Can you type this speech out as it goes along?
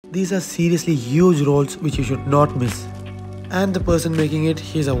These are seriously huge rolls which you should not miss. And the person making it,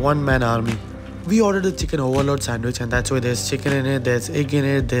 he's a one-man army. We ordered a chicken overload sandwich, and that's why there's chicken in it, there's egg in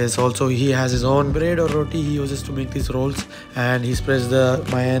it, there's also he has his own bread or roti he uses to make these rolls, and he spreads the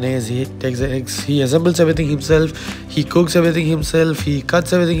mayonnaise, he takes the eggs, he assembles everything himself, he cooks everything himself, he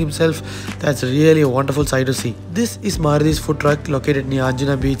cuts everything himself. That's really a wonderful sight to see. This is Maruti's food truck located near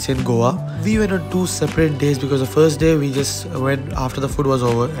Anjuna beach in Goa. We went on 2 separate days because the first day we just went after the food was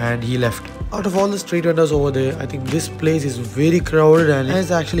over and he left. Out of all the street vendors over there, I think this place is very crowded, and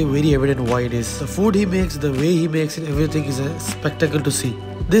it's actually very evident why it is. The food he makes, the way he makes it, everything is a spectacle to see.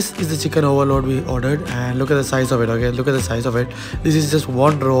 This is the chicken overload we ordered, and look at the size of it. Okay, look at the size of it. This is just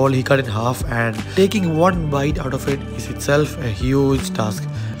one roll he cut in half, and taking one bite out of it is itself a huge task.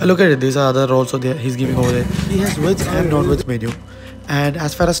 Look at it. These are other rolls he's giving over there. He has veg and non-veg menu. And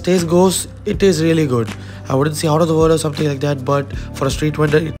as far as taste goes, it is really good. I wouldn't say out of the world or something like that, but for a street vendor,